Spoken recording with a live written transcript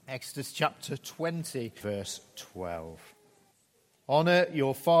Exodus chapter 20, verse 12. Honour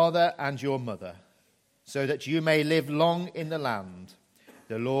your father and your mother, so that you may live long in the land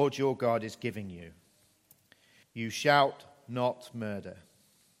the Lord your God is giving you. You shall not murder.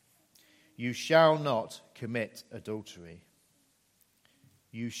 You shall not commit adultery.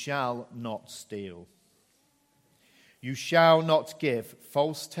 You shall not steal. You shall not give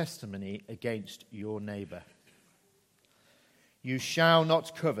false testimony against your neighbour. You shall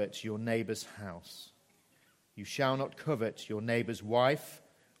not covet your neighbour's house. You shall not covet your neighbour's wife,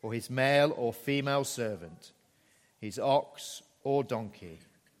 or his male or female servant, his ox or donkey,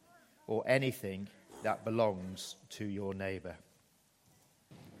 or anything that belongs to your neighbour.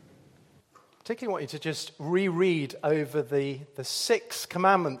 Particularly want you to just reread over the 6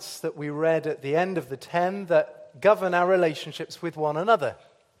 commandments that we read at the end of the 10 that govern our relationships with one another.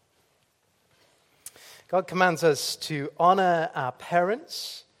 God commands us to honor our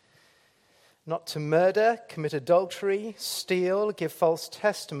parents, not to murder, commit adultery, steal, give false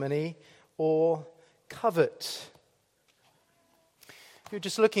testimony, or covet. If you're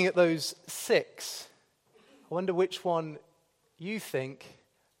just looking at those 6, I wonder which one you think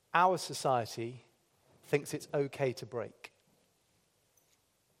our society thinks it's okay to break.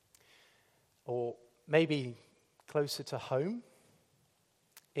 Or maybe closer to home,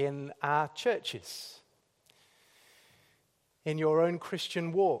 in our churches, in your own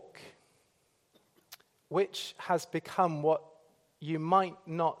Christian walk, which has become what you might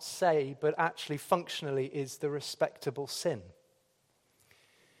not say, but actually functionally is the respectable sin.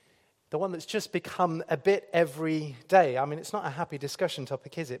 The one that's just become a bit every day. I mean, it's not a happy discussion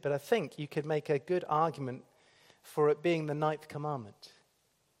topic, is it? But I think you could make a good argument for it being the 9th commandment.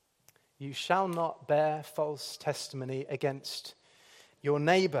 You shall not bear false testimony against your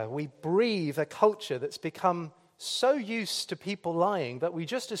neighbor. We breathe a culture that's become so used to people lying that we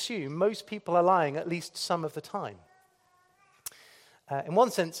just assume most people are lying at least some of the time. In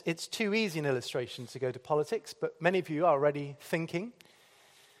one sense, it's too easy an illustration to go to politics, but many of you are already thinking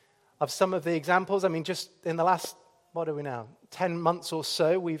of some of the examples. I mean, just in the last, 10 months or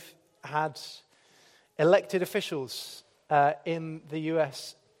so, we've had elected officials in the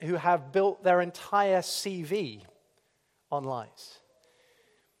US who have built their entire CV on lies.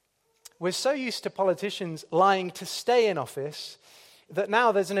 We're so used to politicians lying to stay in office that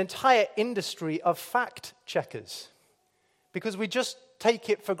now there's an entire industry of fact checkers, because we just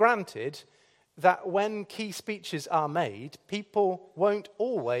take it for granted that when key speeches are made, people won't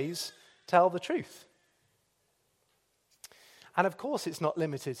always tell the truth. And of course, it's not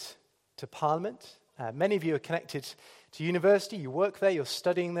limited to Parliament. Many of you are connected to university. You work there, you're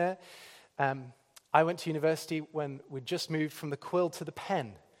studying there. I went to university when we just moved from the quill to the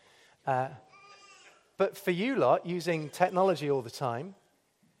pen. But for you lot, using technology all the time,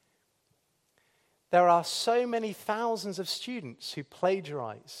 there are so many thousands of students who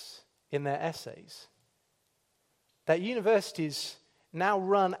plagiarize in their essays that universities now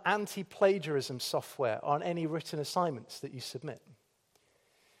run anti-plagiarism software on any written assignments that you submit.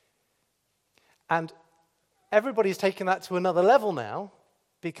 And everybody's taken that to another level now,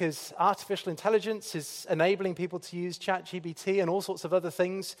 because artificial intelligence is enabling people to use ChatGPT and all sorts of other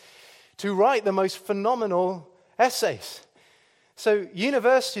things to write the most phenomenal essays. So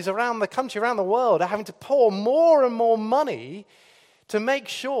universities around the country, around the world, are having to pour more and more money to make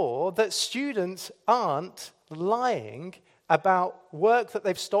sure that students aren't lying about work that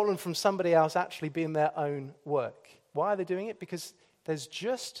they've stolen from somebody else actually being their own work. Why are they doing it? Because there's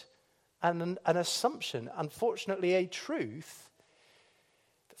just an assumption, unfortunately a truth,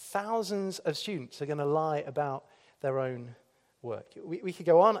 that thousands of students are going to lie about their own work. We could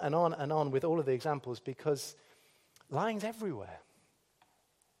go on and on and on with all of the examples, because lying's everywhere.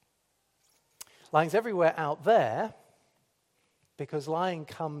 Lying's everywhere out there, because lying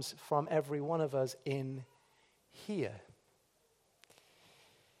comes from every one of us in here.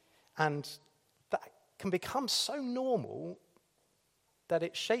 And that can become so normal that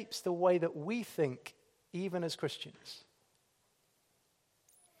it shapes the way that we think, even as Christians.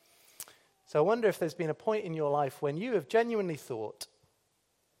 So I wonder if there's been a point in your life when you have genuinely thought,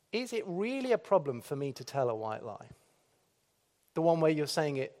 is it really a problem for me to tell a white lie? The one where you're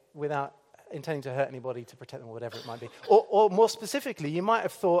saying it without intending to hurt anybody, to protect them, or whatever it might be. Or more specifically, you might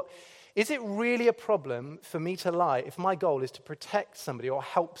have thought, is it really a problem for me to lie if my goal is to protect somebody or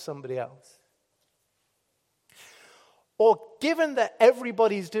help somebody else? Or given that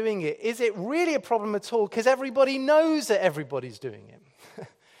everybody's doing it, is it really a problem at all because everybody knows that everybody's doing it?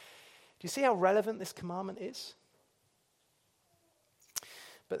 Do you see how relevant this commandment is?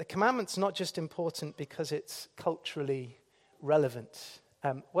 But the commandment's not just important because it's culturally relevant.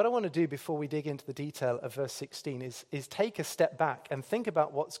 What I want to do before we dig into the detail of verse 16 is take a step back and think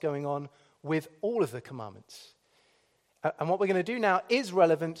about what's going on with all of the commandments. And what we're going to do now is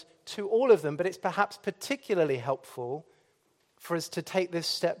relevant to all of them, but it's perhaps particularly helpful for us to take this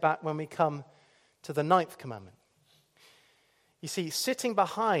step back when we come to the 9th commandment. You see, sitting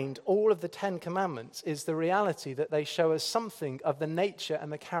behind all of the 10 commandments is the reality that they show us something of the nature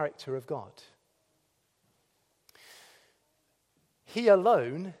and the character of God. He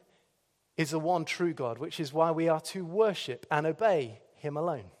alone is the one true God, which is why we are to worship and obey him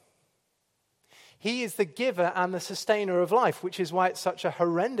alone. He is the giver and the sustainer of life, which is why it's such a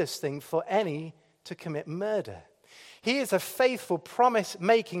horrendous thing for any to commit murder. He is a faithful,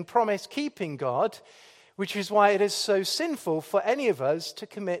 promise-making, promise-keeping God, which is why it is so sinful for any of us to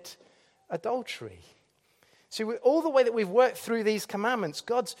commit adultery. See, all the way that we've worked through these commandments,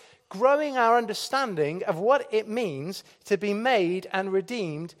 God's growing our understanding of what it means to be made and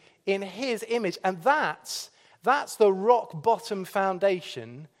redeemed in his image. And that's the rock-bottom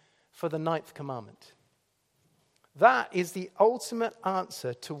foundation for the 9th commandment. That is the ultimate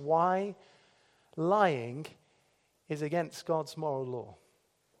answer to why lying is against God's moral law.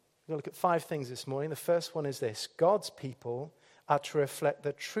 We're going to look at 5 things this morning. The first one is this: God's people are to reflect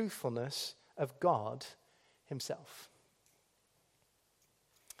the truthfulness of God himself.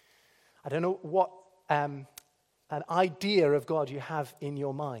 I don't know what an idea of God you have in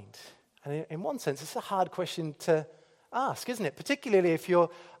your mind. And in one sense, it's a hard question to ask, isn't it? Particularly if you're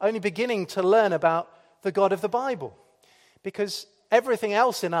only beginning to learn about the God of the Bible. Because everything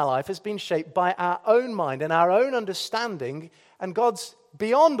else in our life has been shaped by our own mind and our own understanding, and God's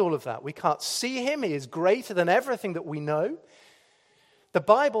beyond all of that. We can't see him. He is greater than everything that we know. The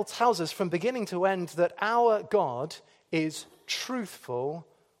Bible tells us from beginning to end that our God is truthful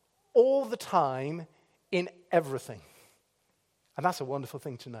all the time in everything. And that's a wonderful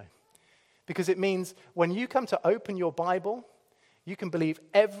thing to know. Because it means when you come to open your Bible, you can believe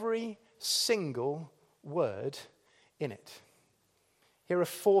every single word in it. Here are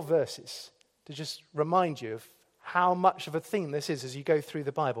 4 verses to just remind you of how much of a theme this is as you go through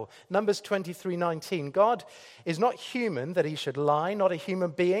the Bible. Numbers 23:19. God is not human that he should lie, not a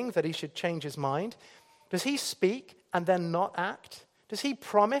human being that he should change his mind. Does he speak and then not act? Does he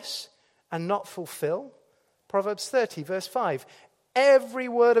promise and not fulfill? Proverbs 30, verse 5. Every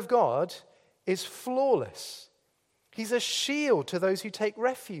word of God is flawless. He's a shield to those who take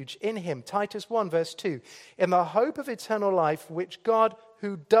refuge in him. Titus 1, verse 2. In the hope of eternal life, which God,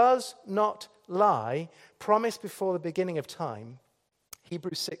 who does not lie, promised before the beginning of time.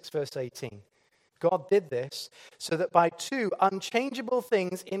 Hebrews 6, verse 18. God did this so that by 2 unchangeable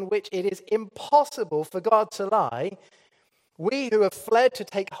things in which it is impossible for God to lie, we who have fled to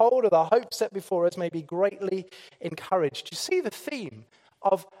take hold of the hope set before us may be greatly encouraged. You see the theme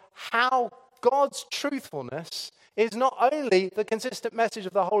of how God's truthfulness is not only the consistent message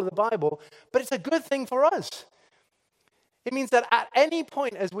of the whole of the Bible, but it's a good thing for us. It means that at any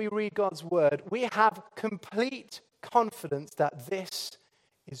point as we read God's word, we have complete confidence that this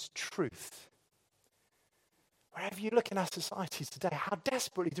is truth. Wherever you look in our society today, how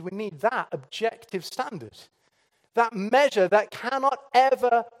desperately do we need that objective standard? That measure that cannot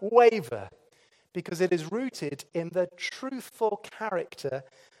ever waver, because it is rooted in the truthful character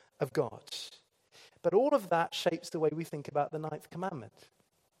of God. But all of that shapes the way we think about the 9th commandment.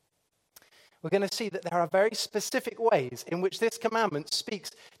 We're going to see that there are very specific ways in which this commandment speaks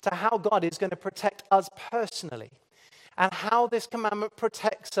to how God is going to protect us personally, and how this commandment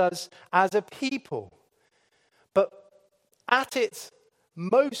protects us as a people. But at its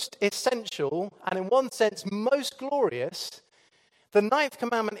most essential, and in one sense most glorious, the 9th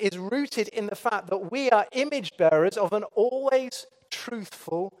commandment is rooted in the fact that we are image bearers of an always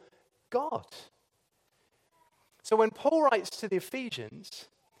truthful God. So when Paul writes to the Ephesians,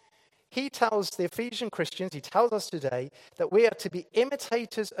 he tells the Ephesian Christians, he tells us today, that we are to be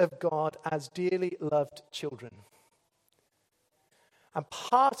imitators of God as dearly loved children. And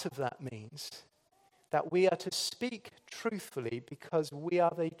part of that means that we are to speak truthfully because we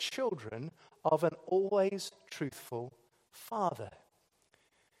are the children of an always truthful Father.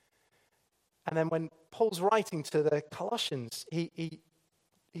 And then when Paul's writing to the Colossians, he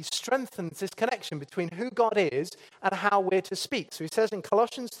strengthens this connection between who God is and how we're to speak. So he says in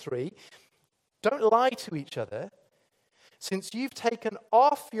Colossians 3, don't lie to each other, since you've taken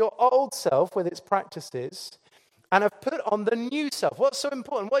off your old self with its practices and have put on the new self. What's so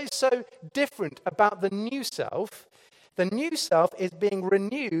important? What is so different about the new self? The new self is being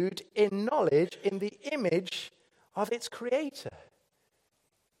renewed in knowledge in the image of its creator.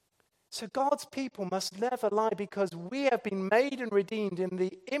 So God's people must never lie because we have been made and redeemed in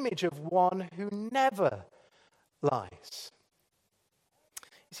the image of one who never lies.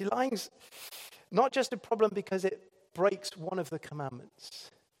 You see, lying's not just a problem because it breaks one of the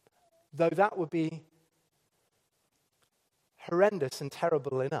commandments, though that would be horrendous and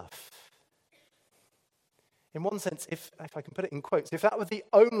terrible enough. In one sense, if I can put it in quotes, if that were the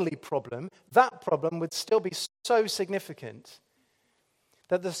only problem, that problem would still be so significant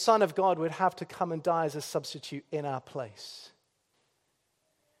that the Son of God would have to come and die as a substitute in our place.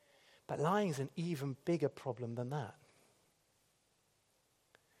 But lying is an even bigger problem than that.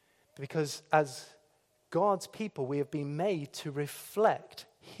 Because as God's people, we have been made to reflect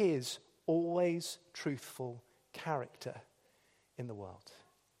his always truthful character in the world.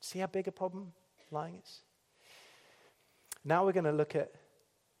 See how big a problem lying is? Now we're going to look at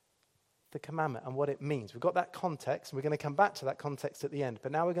the commandment and what it means. We've got that context, and we're going to come back to that context at the end.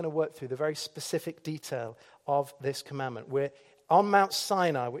 But now we're going to work through the very specific detail of this commandment. We're on Mount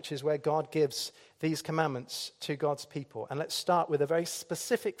Sinai, which is where God gives these commandments to God's people. And let's start with a very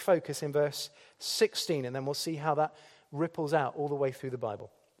specific focus in verse 16, and then we'll see how that ripples out all the way through the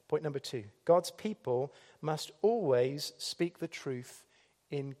Bible. Point number 2, God's people must always speak the truth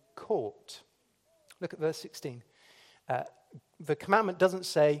in court. Look at verse 16. The commandment doesn't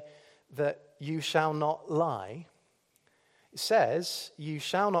say that you shall not lie. It says you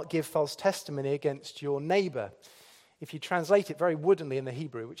shall not give false testimony against your neighbor. If you translate it very woodenly in the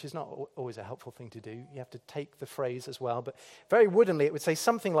Hebrew, which is not always a helpful thing to do, you have to take the phrase as well, but very woodenly it would say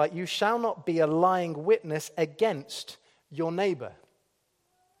something like, you shall not be a lying witness against your neighbor.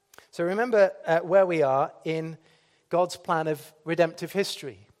 So remember where we are in God's plan of redemptive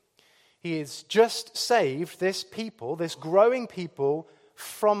history. He has just saved this people, this growing people,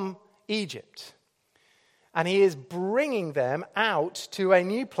 from Egypt. And he is bringing them out to a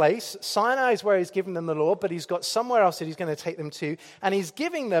new place. Sinai is where he's given them the law, but he's got somewhere else that he's going to take them to. And he's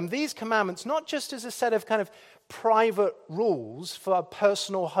giving them these commandments, not just as a set of kind of private rules for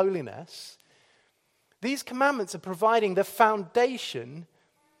personal holiness. These commandments are providing the foundation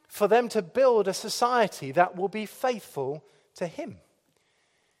for them to build a society that will be faithful to him.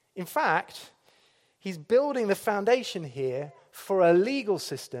 In fact, he's building the foundation here for a legal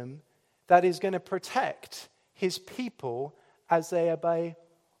system that is going to protect his people as they obey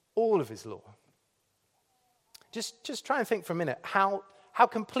all of his law. Just try and think for a minute how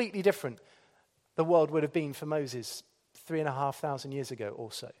completely different the world would have been for Moses 3,500 years ago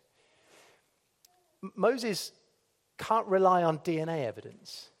or so. Moses can't rely on DNA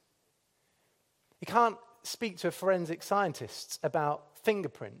evidence. He can't speak to forensic scientists about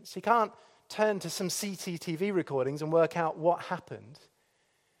fingerprints. He can't turn to some CCTV recordings and work out what happened.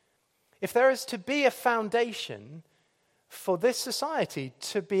 If there is to be a foundation for this society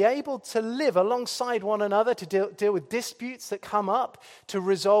to be able to live alongside one another, to deal with disputes that come up, to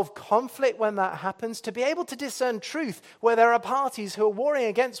resolve conflict when that happens, to be able to discern truth where there are parties who are warring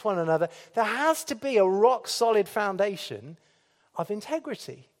against one another, there has to be a rock-solid foundation of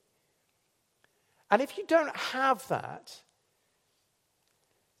integrity. And if you don't have that,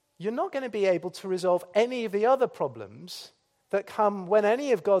 you're not going to be able to resolve any of the other problems that come when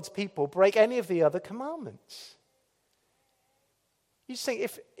any of God's people break any of the other commandments. You just think,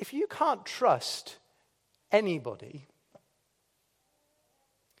 if you can't trust anybody,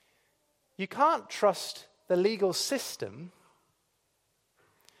 you can't trust the legal system,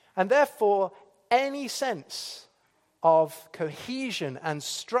 and therefore any sense of cohesion and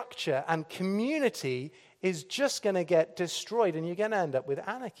structure and community is just going to get destroyed, and you're going to end up with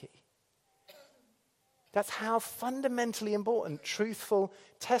anarchy. That's how fundamentally important truthful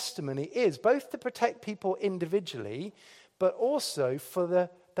testimony is, both to protect people individually, but also for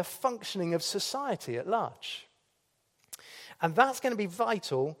the functioning of society at large. And that's going to be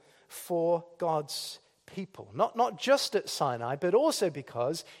vital for God's people. Not just at Sinai, but also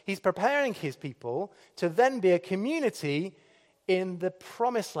because he's preparing his people to then be a community in the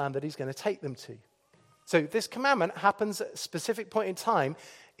promised land that he's going to take them to. So this commandment happens at a specific point in time.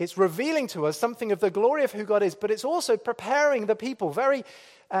 It's revealing to us something of the glory of who God is, but it's also preparing the people very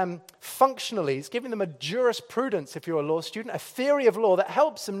functionally. It's giving them a jurisprudence, if you're a law student, a theory of law that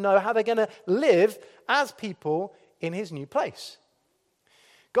helps them know how they're going to live as people in his new place.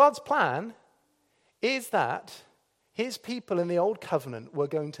 God's plan is that his people in the old covenant were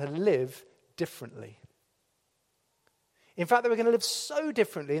going to live differently. In fact, they were going to live so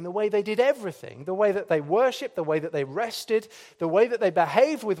differently in the way they did everything, the way that they worshiped, the way that they rested, the way that they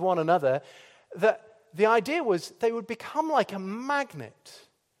behaved with one another, that the idea was they would become like a magnet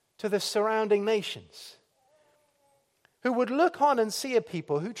to the surrounding nations. who would look on and see a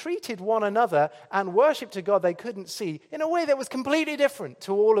people who treated one another and worshipped a God they couldn't see in a way that was completely different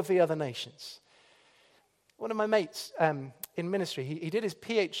to all of the other nations. One of my mates in ministry, he did his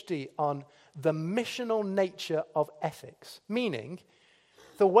PhD on the missional nature of ethics, meaning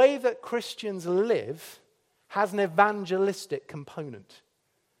the way that Christians live has an evangelistic component.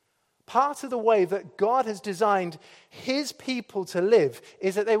 Part of the way that God has designed his people to live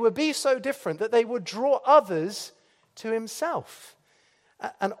is that they would be so different that they would draw others to himself.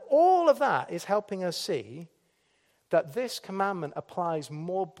 And all of that is helping us see that this commandment applies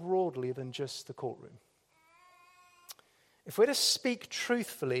more broadly than just the courtroom. If we're to speak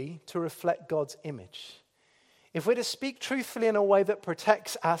truthfully to reflect God's image, if we're to speak truthfully in a way that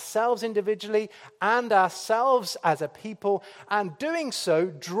protects ourselves individually and ourselves as a people, and doing so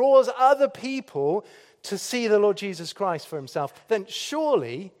draws other people to see the Lord Jesus Christ for himself, then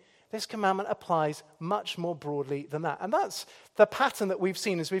surely this commandment applies much more broadly than that. And that's the pattern that we've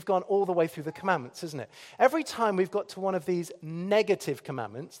seen as we've gone all the way through the commandments, isn't it? Every time we've got to one of these negative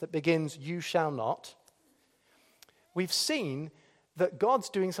commandments that begins, you shall not, we've seen that God's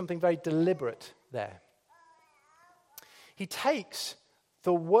doing something very deliberate there. He takes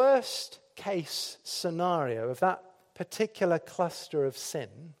the worst case scenario of that particular cluster of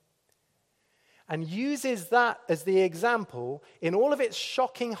sin and uses that as the example in all of its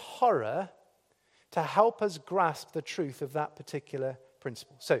shocking horror to help us grasp the truth of that particular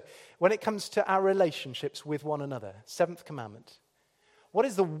principle. So, when it comes to our relationships with one another, seventh commandment, what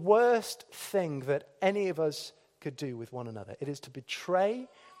is the worst thing that any of us could do with one another? It is to betray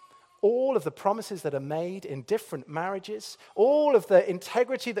all of the promises that are made in different marriages, all of the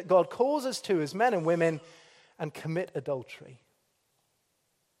integrity that God calls us to as men and women, and commit adultery.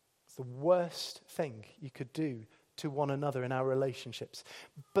 It's the worst thing you could do to one another in our relationships.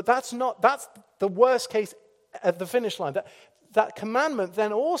 But that's the worst case at the finish line. That commandment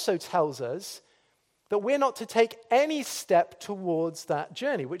then also tells us that we're not to take any step towards that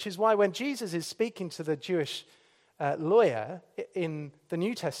journey, which is why when Jesus is speaking to the Jewish lawyer in the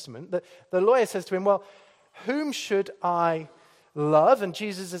New Testament, the lawyer says to him, well, whom should I love? And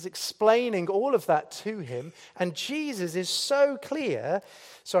Jesus is explaining all of that to him. And Jesus is so clear.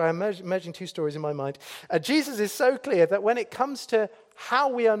 Sorry, I'm merging two stories in my mind. Jesus is so clear that when it comes to how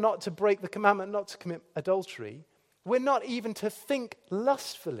we are not to break the commandment not to commit adultery, we're not even to think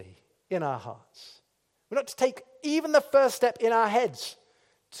lustfully in our hearts. We're not to take even the first step in our heads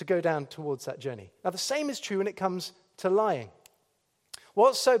to go down towards that journey. Now, the same is true when it comes to lying.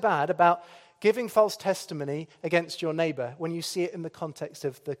 What's so bad about giving false testimony against your neighbor when you see it in the context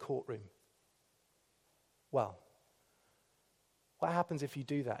of the courtroom? Well, what happens if you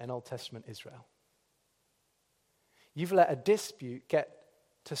do that in Old Testament Israel? You've let a dispute get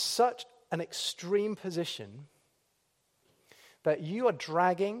to such an extreme position that you are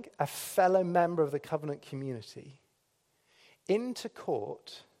dragging a fellow member of the covenant community into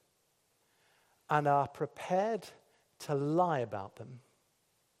court and are prepared to lie about them,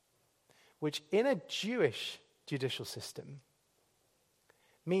 which in a Jewish judicial system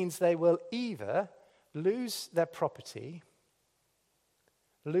means they will either lose their property,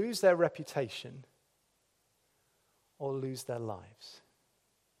 lose their reputation, or lose their lives.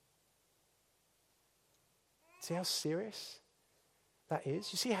 See how serious that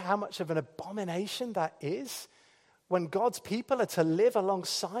is? You see how much of an abomination that is? When God's people are to live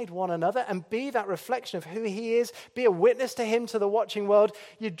alongside one another and be that reflection of who he is, be a witness to him to the watching world,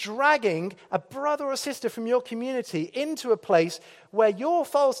 you're dragging a brother or sister from your community into a place where your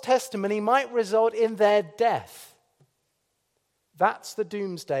false testimony might result in their death. That's the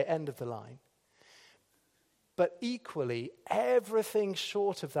doomsday end of the line. But equally, everything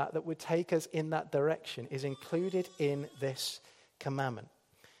short of that would take us in that direction is included in this commandment.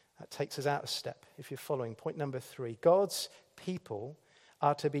 That takes us out a step, if you're following. Point number 3. God's people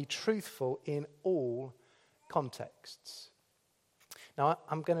are to be truthful in all contexts. Now,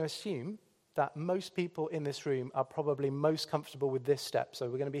 I'm going to assume that most people in this room are probably most comfortable with this step. So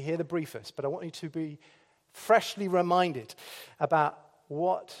we're going to be here the briefest, but I want you to be freshly reminded about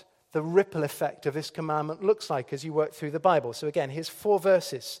what the ripple effect of this commandment looks like as you work through the Bible. So again, here's 4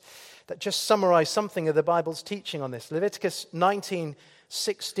 verses that just summarize something of the Bible's teaching on this. Leviticus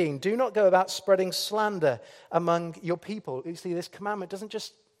 19:16. Do not go about spreading slander among your people. You see, this commandment doesn't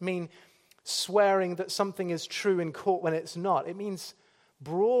just mean swearing that something is true in court when it's not. It means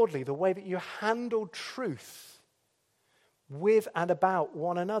broadly the way that you handle truth with and about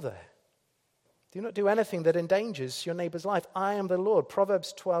one another. Do not do anything that endangers your neighbor's life. I am the Lord.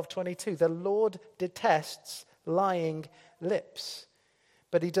 Proverbs 12:22. The Lord detests lying lips,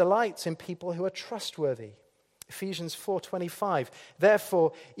 but he delights in people who are trustworthy. Ephesians 4:25.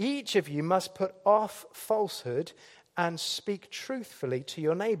 Therefore, each of you must put off falsehood and speak truthfully to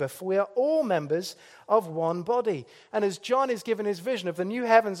your neighbor, for we are all members of one body. And as John is given his vision of the new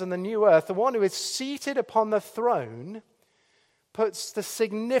heavens and the new earth, the one who is seated upon the throne puts the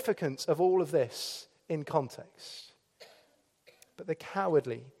significance of all of this in context. But the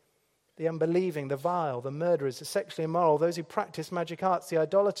cowardly, the unbelieving, the vile, the murderers, the sexually immoral, those who practice magic arts, the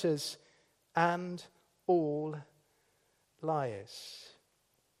idolaters, and all liars,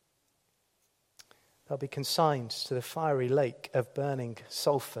 they'll be consigned to the fiery lake of burning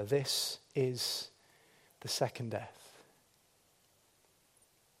sulfur. This is the second death.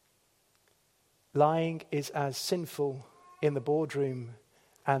 Lying is as sinful in the boardroom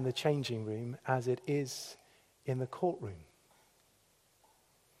and the changing room as it is in the courtroom.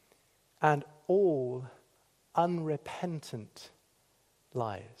 And all unrepentant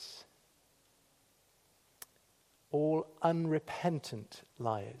liars, all unrepentant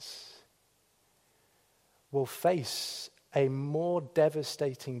liars will face a more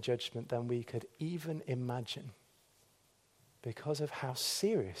devastating judgment than we could even imagine because of how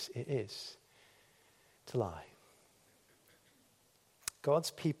serious it is to lie.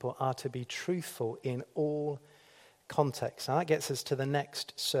 God's people are to be truthful in all contexts. And that gets us to the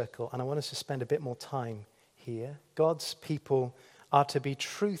next circle, and I want us to spend a bit more time here. God's people are to be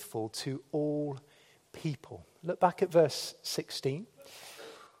truthful to all people. Look back at verse 16.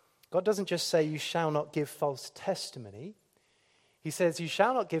 God doesn't just say you shall not give false testimony. He says you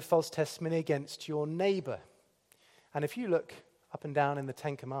shall not give false testimony against your neighbor. And if you look up and down in the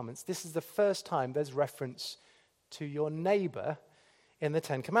Ten Commandments, this is the first time there's reference to your neighbor in the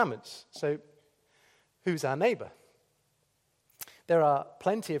Ten Commandments. So who's our neighbor? There are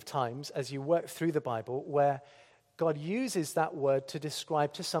plenty of times as you work through the Bible where God uses that word to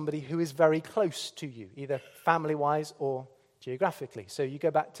describe to somebody who is very close to you, either family-wise or geographically. So you go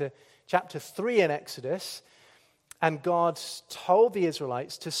back to chapter 3 in Exodus, and God told the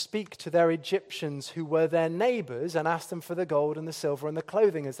Israelites to speak to their Egyptians who were their neighbors and ask them for the gold and the silver and the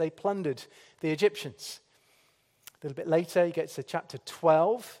clothing as they plundered the Egyptians. A little bit later, he gets to chapter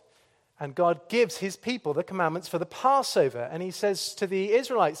 12, and God gives his people the commandments for the Passover. And he says to the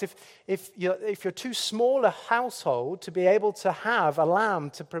Israelites, if you're too small a household to be able to have a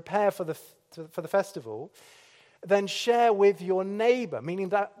lamb to prepare for the festival, then share with your neighbor, meaning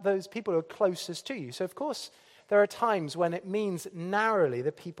that those people who are closest to you. So, of course, there are times when it means narrowly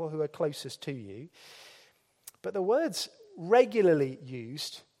the people who are closest to you. But the word's regularly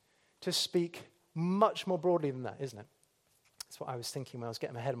used to speak much more broadly than that, isn't it? That's what I was thinking when I was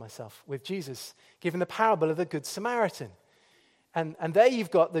getting ahead of myself with Jesus giving the parable of the Good Samaritan. And there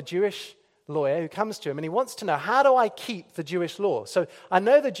you've got the Jewish lawyer who comes to him and he wants to know, how do I keep the Jewish law? So I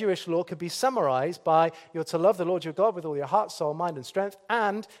know the Jewish law could be summarized by you're to love the Lord your God with all your heart, soul, mind, and strength,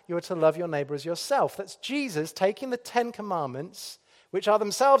 and you're to love your neighbor as yourself. That's Jesus taking the Ten Commandments, which are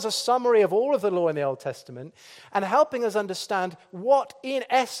themselves a summary of all of the law in the Old Testament, and helping us understand what, in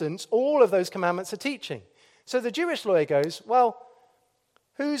essence, all of those commandments are teaching. So the Jewish lawyer goes, well,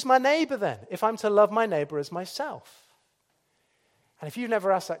 who's my neighbor then, if I'm to love my neighbor as myself? And if you've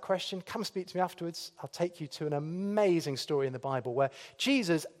never asked that question, come speak to me afterwards. I'll take you to an amazing story in the Bible where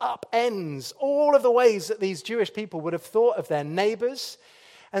Jesus upends all of the ways that these Jewish people would have thought of their neighbors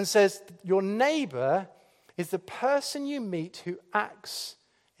and says, your neighbor is the person you meet who acts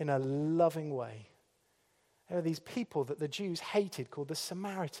in a loving way. There are these people that the Jews hated called the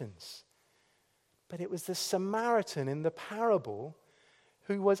Samaritans. But it was the Samaritan in the parable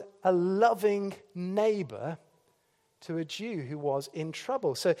who was a loving neighbor to a Jew who was in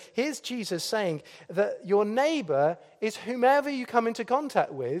trouble. So here's Jesus saying that your neighbor is whomever you come into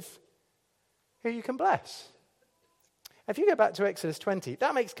contact with, who you can bless. If you go back to Exodus 20,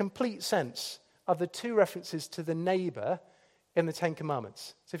 that makes complete sense of the two references to the neighbor in the Ten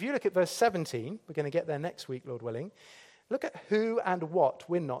Commandments. So if you look at verse 17, we're going to get there next week, Lord willing, look at who and what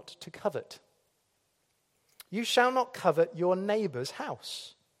we're not to covet. You shall not covet your neighbor's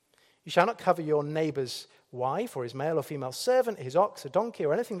house. You shall not covet your neighbor's wife or his male or female servant, his ox or donkey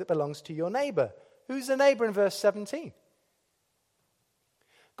or anything that belongs to your neighbor. Who's the neighbor in verse 17?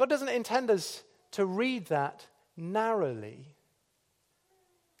 God doesn't intend us to read that narrowly.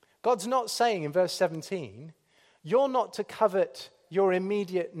 God's not saying in verse 17, you're not to covet your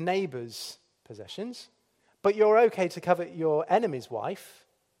immediate neighbor's possessions, but you're okay to covet your enemy's wife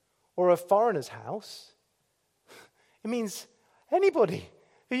or a foreigner's house. It means anybody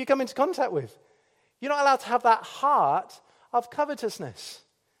who you come into contact with. You're not allowed to have that heart of covetousness.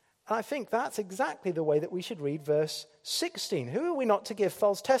 And I think that's exactly the way that we should read verse 16. Who are we not to give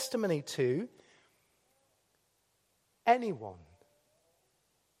false testimony to? anyone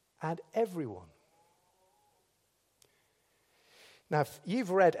and everyone. Now, if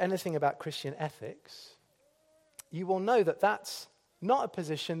you've read anything about Christian ethics, you will know that that's not a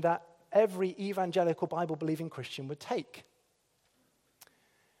position that every evangelical Bible-believing Christian would take.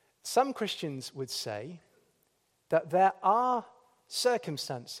 Some Christians would say that there are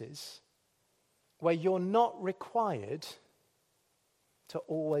circumstances where you're not required to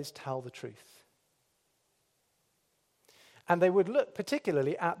always tell the truth. And they would look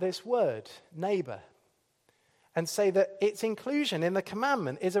particularly at this word, neighbor, and say that its inclusion in the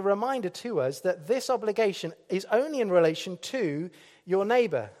commandment is a reminder to us that this obligation is only in relation to your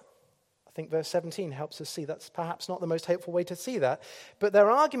neighbor. I think verse 17 helps us see that's perhaps not the most helpful way to see that. But their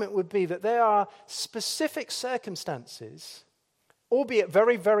argument would be that there are specific circumstances, albeit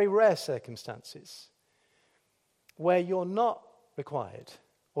very, very rare circumstances, where you're not required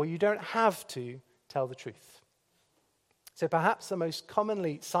or you don't have to tell the truth. So perhaps the most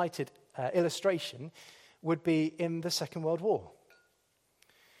commonly cited illustration would be in the Second World War.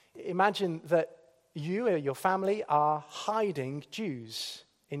 Imagine that you or your family are hiding Jews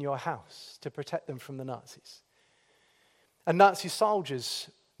in your house to protect them from the Nazis. And Nazi soldiers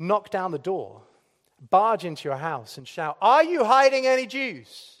knock down the door, barge into your house and shout, "Are you hiding any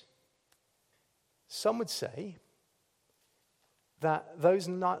Jews?" Some would say that those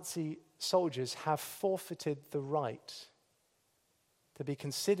Nazi soldiers have forfeited the right to be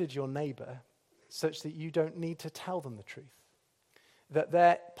considered your neighbor such that you don't need to tell them the truth. That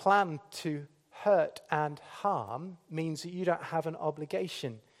their plan to hurt and harm means that you don't have an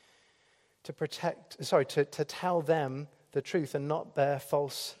obligation to to tell them the truth and not bear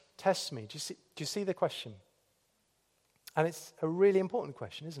false testimony. Do you see the question? And it's a really important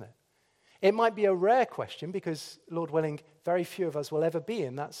question, isn't it? It might be a rare question because, Lord willing, very few of us will ever be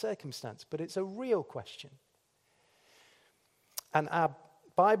in that circumstance, but it's a real question. And our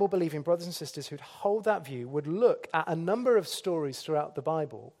Bible-believing brothers and sisters who'd hold that view would look at a number of stories throughout the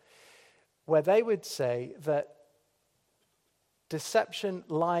Bible where they would say that deception,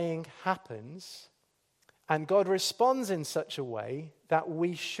 lying happens, and God responds in such a way that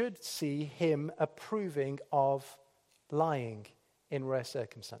we should see him approving of lying in rare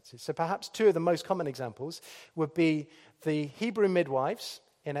circumstances. So perhaps two of the most common examples would be the Hebrew midwives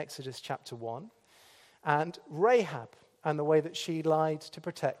in Exodus chapter 1 and Rahab and the way that she lied to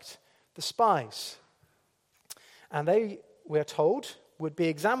protect the spies. And they, we're told, would be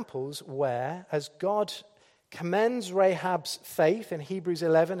examples where, as God commends Rahab's faith in Hebrews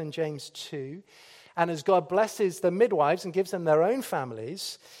 11 and James 2, and as God blesses the midwives and gives them their own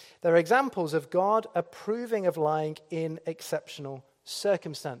families, they're examples of God approving of lying in exceptional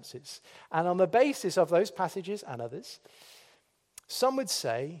circumstances. And on the basis of those passages and others, some would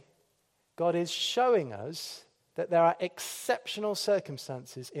say God is showing us that there are exceptional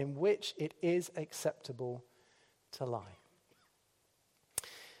circumstances in which it is acceptable to lie.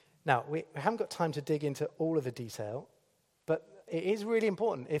 Now, we haven't got time to dig into all of the detail, but it is really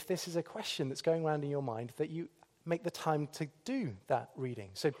important, if this is a question that's going around in your mind, that you make the time to do that reading.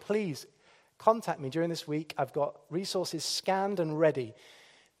 So please contact me during this week. I've got resources scanned and ready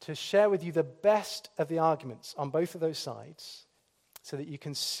to share with you the best of the arguments on both of those sides so that you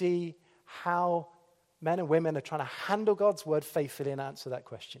can see how men and women are trying to handle God's word faithfully and answer that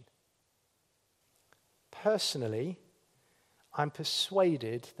question. Personally, I'm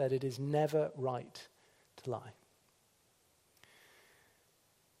persuaded that it is never right to lie.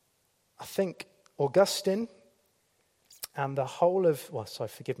 I think Augustine and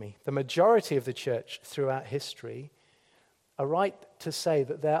the majority of the church throughout history are right to say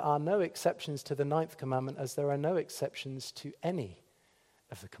that there are no exceptions to the 9th commandment as there are no exceptions to any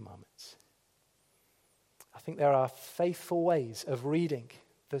of the commandments. I think there are faithful ways of reading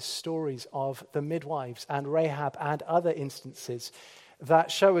the stories of the midwives and Rahab and other instances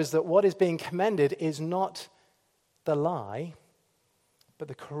that show us that what is being commended is not the lie, but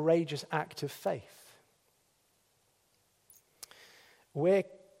the courageous act of faith. We're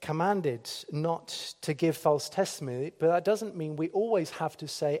commanded not to give false testimony, but that doesn't mean we always have to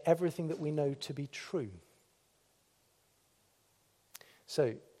say everything that we know to be true.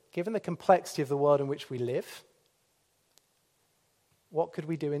 So, given the complexity of the world in which we live, what could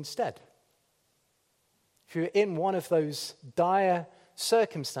we do instead? If you're in one of those dire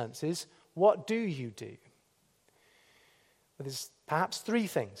circumstances, what do you do? Well, there's perhaps 3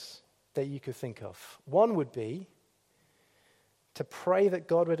 things that you could think of. One would be to pray that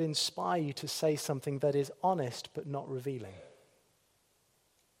God would inspire you to say something that is honest but not revealing.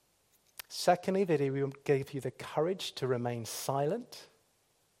 Secondly, that he will give you the courage to remain silent.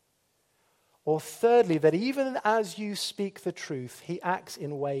 Or thirdly, that even as you speak the truth, he acts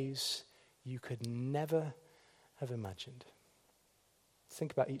in ways you could never have imagined.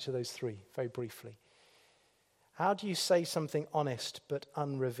 Think about each of those three very briefly. How do you say something honest but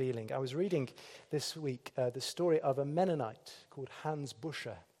unrevealing? I was reading this week the story of a Mennonite called Hans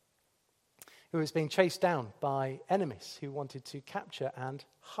Buscher, who was being chased down by enemies who wanted to capture and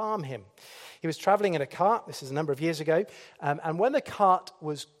harm him. He was traveling in a cart, this is a number of years ago, and when the cart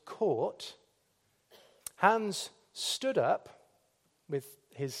was caught, Hans stood up with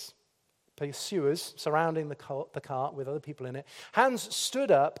his pursuers surrounding the cart with other people in it. Hans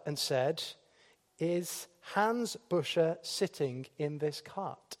stood up and said, "Is Hans Buscher sitting in this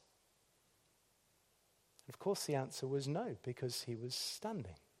cart?" Of course the answer was no, because he was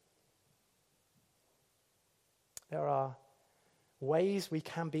standing. There are ways we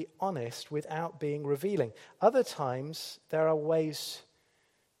can be honest without being revealing. Other times there are ways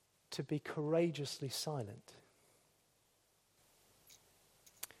to be courageously silent.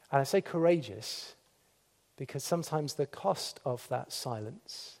 And I say courageous because sometimes the cost of that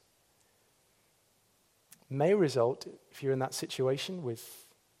silence may result, if you're in that situation with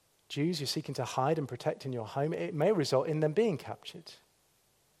Jews you're seeking to hide and protect in your home, it may result in them being captured.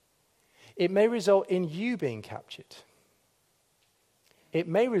 It may result in you being captured. It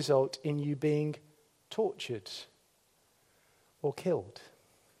may result in you being tortured or killed.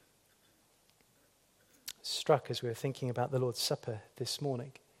 Struck as we were thinking about the Lord's Supper this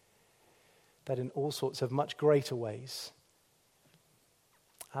morning, that in all sorts of much greater ways,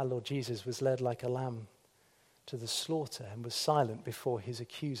 our Lord Jesus was led like a lamb to the slaughter and was silent before his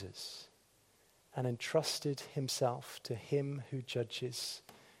accusers and entrusted himself to him who judges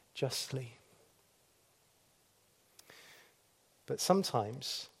justly. But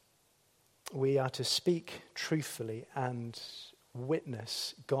sometimes we are to speak truthfully and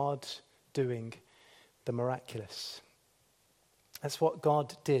witness God doing the miraculous. That's what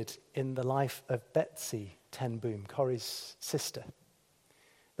God did in the life of Betsy ten Boom, Corrie's sister.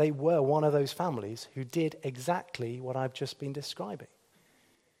 They were one of those families who did exactly what I've just been describing.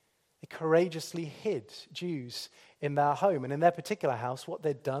 They courageously hid Jews in their home. And in their particular house, what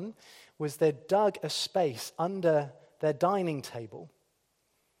they'd done was they'd dug a space under their dining table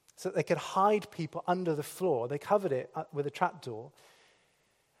so that they could hide people under the floor. They covered it with a trapdoor.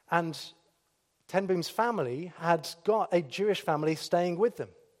 And Ten Boom's family had got a Jewish family staying with them.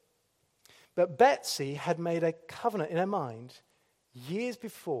 But Betsy had made a covenant in her mind years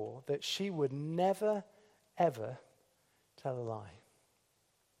before that she would never, ever tell a lie.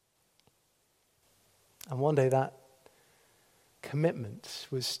 And one day that commitment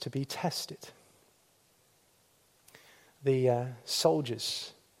was to be tested. The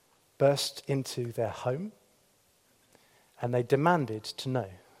soldiers burst into their home and they demanded to know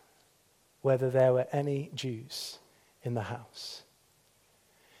whether there were any Jews in the house.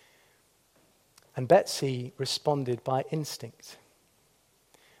 And Betsy responded by instinct.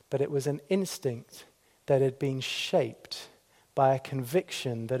 But it was an instinct that had been shaped by a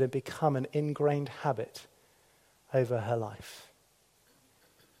conviction that had become an ingrained habit over her life.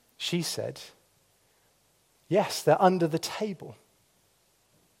 She said, "Yes, they're under the table."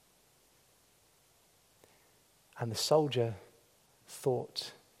 And the soldier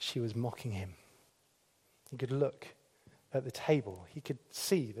thought she was mocking him. He could look at the table. He could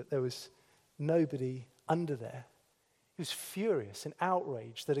see that there was nobody under there. He was furious and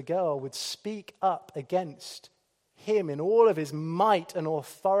outraged that a girl would speak up against him in all of his might and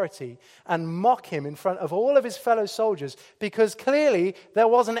authority and mock him in front of all of his fellow soldiers because clearly there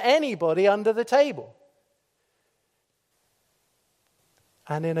wasn't anybody under the table.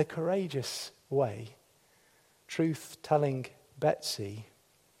 And in a courageous way, truth-telling Betsy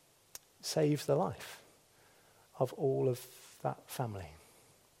saved the life of all of that family.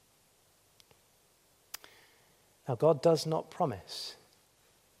 Now, God does not promise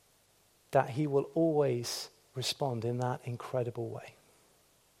that he will always respond in that incredible way.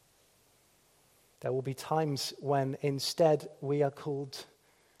 There will be times when instead we are called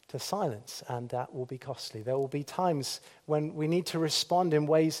to silence, and that will be costly. There will be times when we need to respond in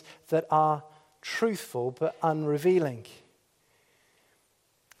ways that are truthful but unrevealing.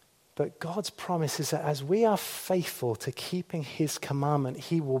 But God's promise is that as we are faithful to keeping his commandment,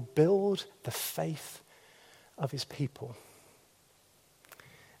 he will build the faith of his people.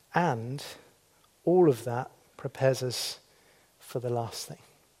 And all of that prepares us for the last thing.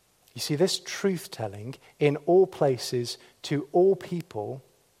 You see, this truth-telling in all places to all people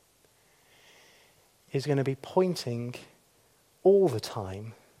is going to be pointing all the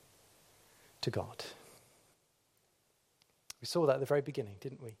time to God. We saw that at the very beginning,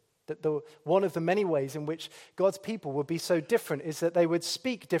 didn't we? That one of the many ways in which God's people would be so different is that they would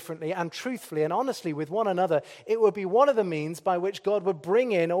speak differently and truthfully and honestly with one another. It would be one of the means by which God would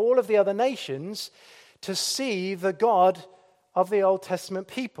bring in all of the other nations to see the God of the Old Testament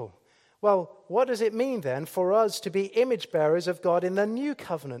people. Well, what does it mean then for us to be image bearers of God in the new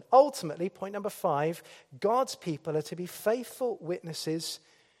covenant? Ultimately, point number 5, God's people are to be faithful witnesses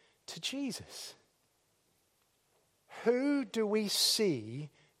to Jesus. Who do we see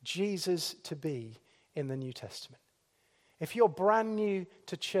Jesus to be in the New Testament? If you're brand new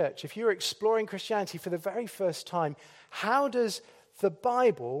to church, if you're exploring Christianity for the very first time, how does the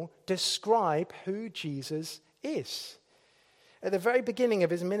Bible describe who Jesus is? At the very beginning of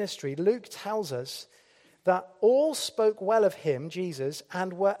his ministry, Luke tells us that all spoke well of him, Jesus,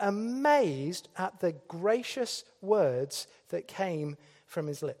 and were amazed at the gracious words that came from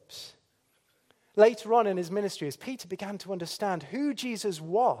his lips. Later on in his ministry, as Peter began to understand who Jesus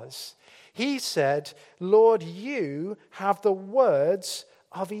was, he said, "Lord, you have the words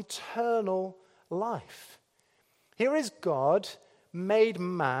of eternal life." Here is God made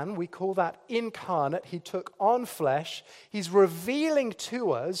man. We call that incarnate. He took on flesh. He's revealing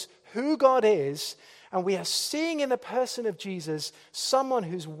to us who God is, and we are seeing in the person of Jesus someone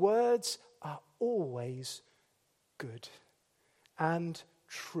whose words are always good and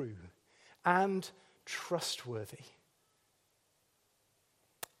true and trustworthy.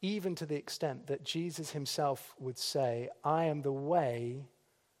 Even to the extent that Jesus himself would say, "I am the way,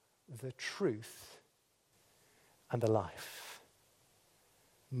 the truth, and the life.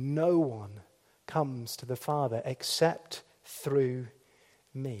 No one comes to the Father except through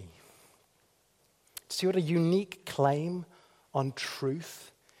me." See what a unique claim on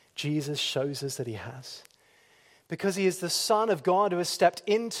truth Jesus shows us that he has. Because he is the Son of God who has stepped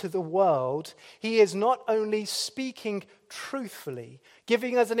into the world, he is not only speaking truthfully,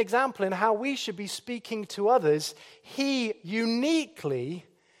 giving us an example in how we should be speaking to others, he uniquely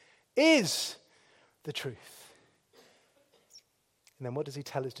is the truth. And then what does he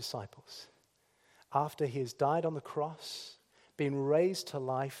tell his disciples? After he has died on the cross, been raised to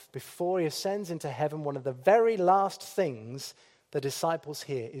life, before he ascends into heaven, one of the very last things the disciples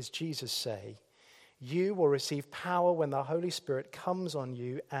hear is Jesus say, "You will receive power when the Holy Spirit comes on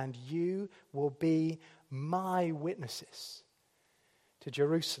you, and you will be my witnesses to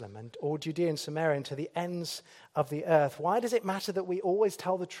Jerusalem and all Judea and Samaria and to the ends of the earth." Why does it matter that we always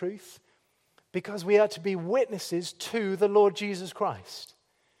tell the truth? Because we are to be witnesses to the Lord Jesus Christ,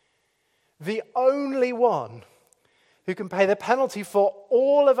 the only one who can pay the penalty for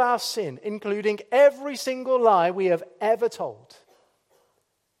all of our sin, including every single lie we have ever told.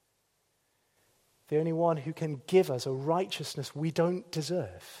 The only one who can give us a righteousness we don't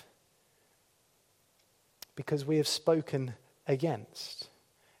deserve because we have spoken against,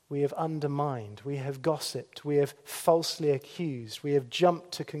 we have undermined, we have gossiped, we have falsely accused, we have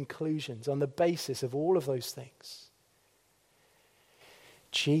jumped to conclusions on the basis of all of those things.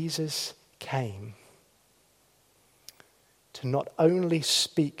 Jesus came to not only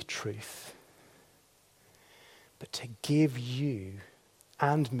speak truth, but to give you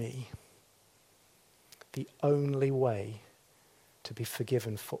and me the only way to be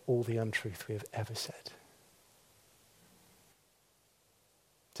forgiven for all the untruth we have ever said.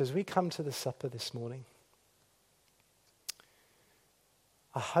 So as we come to the supper this morning,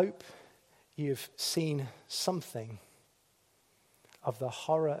 I hope you've seen something of the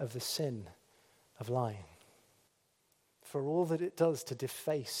horror of the sin of lying, for all that it does to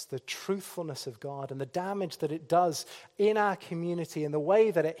deface the truthfulness of God and the damage that it does in our community and the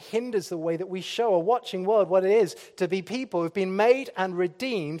way that it hinders the way that we show a watching world what it is to be people who have been made and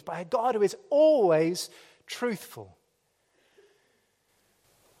redeemed by a God who is always truthful.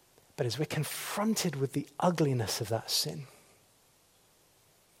 But as we're confronted with the ugliness of that sin,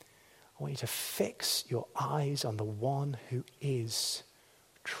 I want you to fix your eyes on the one who is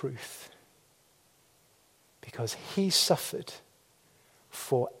truth. Because he suffered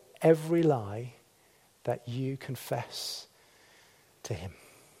for every lie that you confess to him.